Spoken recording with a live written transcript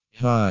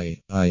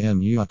Hi, I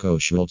am Yako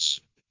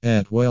Schultz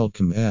at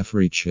Welcome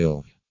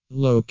AfriChill,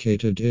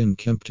 located in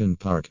Kempton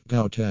Park,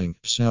 Gauteng,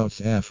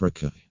 South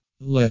Africa.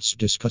 Let's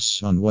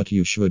discuss on what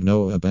you should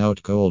know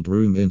about cold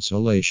room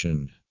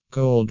insulation.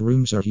 Cold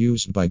rooms are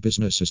used by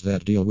businesses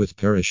that deal with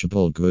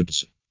perishable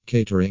goods.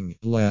 Catering,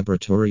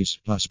 laboratories,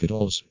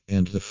 hospitals,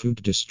 and the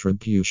food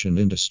distribution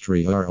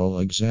industry are all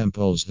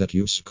examples that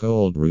use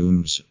cold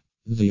rooms.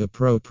 The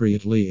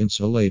appropriately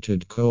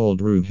insulated cold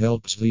room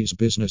helps these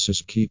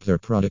businesses keep their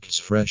products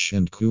fresh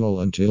and cool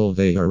until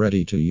they are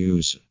ready to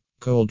use.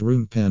 Cold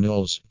room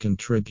panels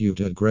contribute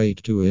a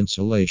great to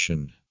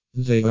insulation.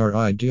 They are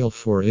ideal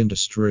for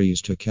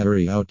industries to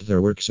carry out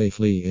their work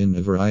safely in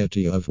a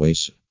variety of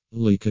ways.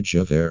 Leakage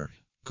of air.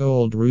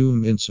 Cold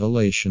room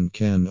insulation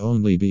can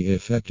only be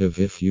effective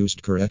if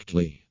used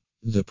correctly.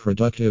 The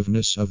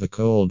productiveness of a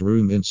cold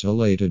room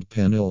insulated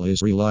panel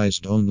is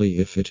realized only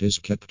if it is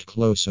kept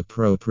close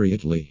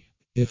appropriately.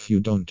 If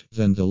you don't,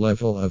 then the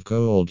level of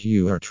cold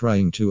you are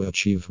trying to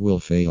achieve will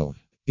fail.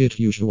 It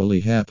usually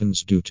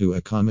happens due to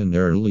a common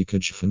air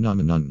leakage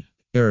phenomenon.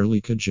 Air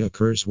leakage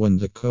occurs when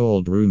the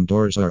cold room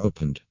doors are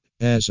opened.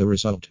 As a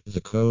result,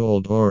 the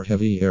cold or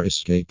heavy air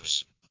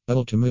escapes.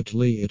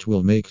 Ultimately, it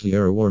will make the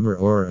air warmer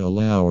or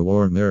allow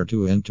warm air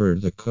to enter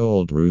the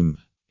cold room.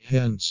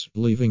 Hence,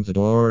 leaving the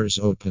doors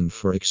open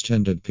for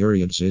extended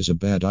periods is a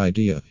bad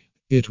idea.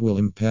 It will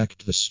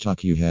impact the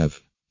stock you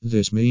have.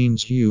 This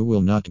means you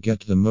will not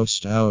get the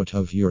most out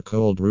of your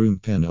cold room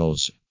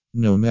panels.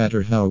 No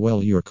matter how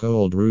well your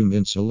cold room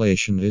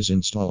insulation is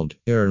installed,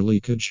 air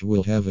leakage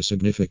will have a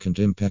significant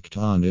impact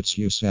on its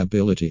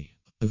usability.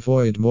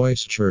 Avoid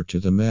moisture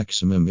to the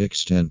maximum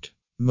extent.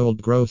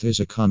 Mold growth is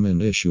a common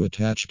issue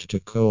attached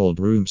to cold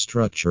room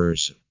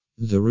structures.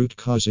 The root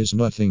cause is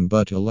nothing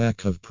but a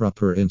lack of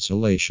proper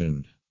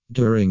insulation.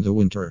 During the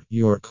winter,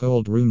 your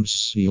cold room's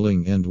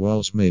ceiling and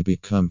walls may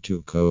become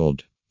too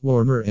cold.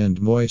 Warmer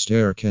and moist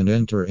air can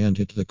enter and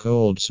hit the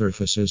cold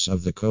surfaces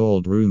of the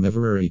cold room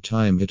every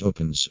time it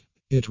opens.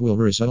 It will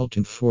result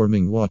in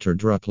forming water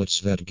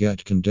droplets that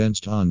get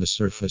condensed on the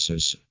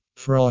surfaces.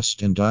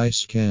 Frost and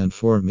ice can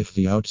form if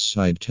the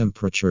outside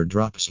temperature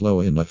drops low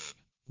enough.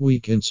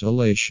 Weak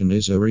insulation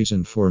is a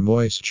reason for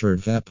moisture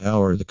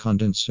vapor. The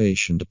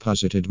condensation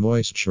deposited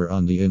moisture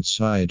on the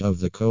inside of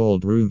the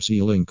cold room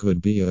ceiling could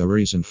be a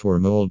reason for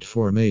mold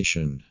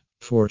formation.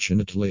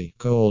 Fortunately,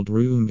 cold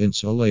room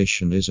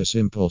insulation is a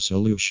simple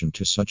solution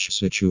to such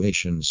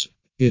situations.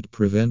 It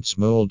prevents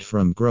mold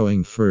from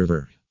growing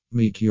further.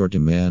 Meet your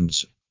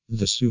demands.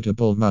 The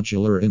suitable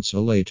modular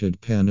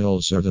insulated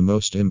panels are the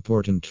most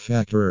important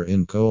factor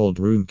in cold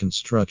room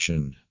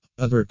construction.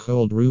 Other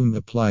cold room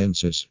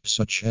appliances,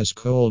 such as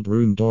cold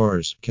room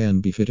doors, can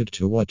be fitted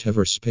to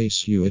whatever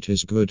space it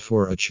is good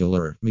for a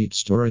chiller, meat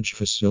storage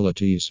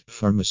facilities,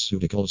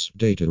 pharmaceuticals,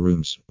 data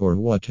rooms, or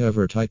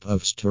whatever type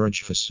of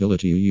storage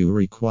facility you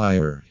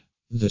require.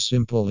 The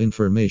simple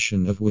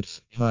information of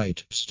width,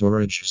 height,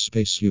 storage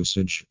space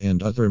usage,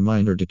 and other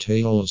minor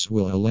details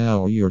will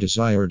allow your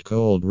desired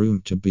cold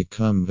room to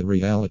become a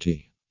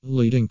reality.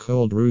 Leading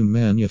cold room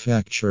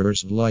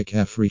manufacturers like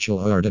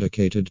AfriChill are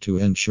dedicated to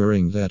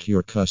ensuring that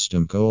your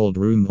custom cold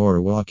room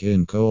or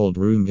walk-in cold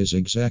room is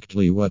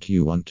exactly what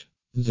you want.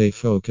 They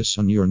focus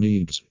on your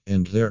needs,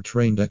 and their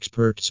trained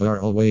experts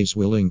are always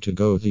willing to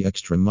go the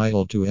extra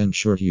mile to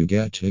ensure you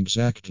get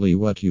exactly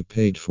what you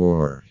paid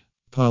for.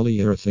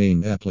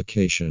 Polyurethane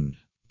application.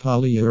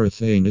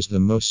 Polyurethane is the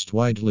most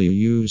widely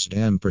used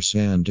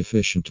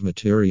ampersand-efficient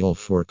material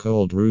for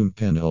cold room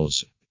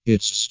panels.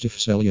 It's stiff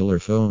cellular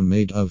foam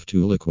made of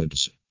two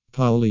liquids,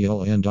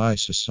 polyol and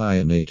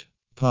isocyanate.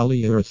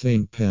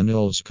 Polyurethane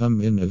panels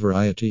come in a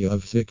variety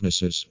of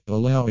thicknesses,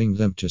 allowing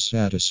them to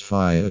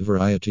satisfy a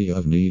variety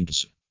of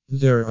needs.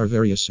 There are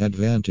various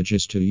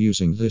advantages to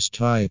using this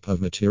type of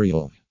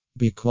material.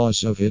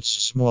 Because of its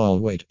small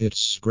weight,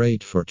 it's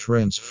great for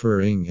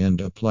transferring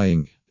and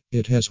applying.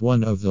 It has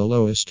one of the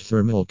lowest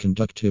thermal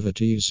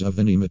conductivities of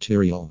any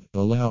material,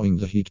 allowing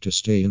the heat to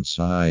stay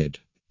inside.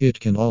 It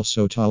can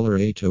also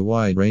tolerate a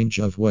wide range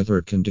of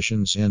weather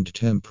conditions and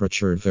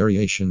temperature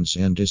variations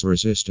and is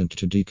resistant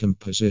to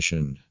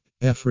decomposition.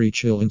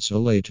 AfriChill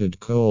insulated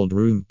cold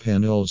room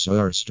panels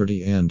are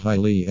sturdy and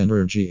highly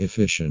energy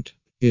efficient.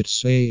 It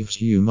saves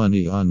you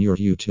money on your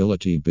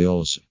utility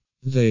bills.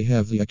 They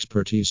have the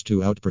expertise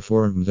to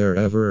outperform their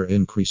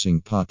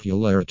ever-increasing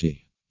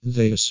popularity.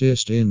 They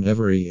assist in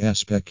every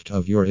aspect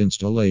of your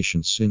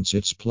installation since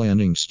its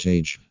planning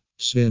stage.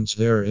 Since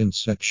their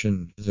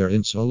inception, their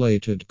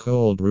insulated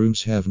cold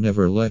rooms have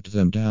never let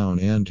them down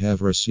and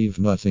have received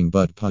nothing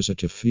but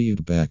positive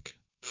feedback.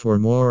 For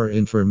more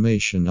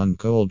information on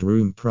cold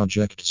room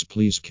projects,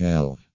 please call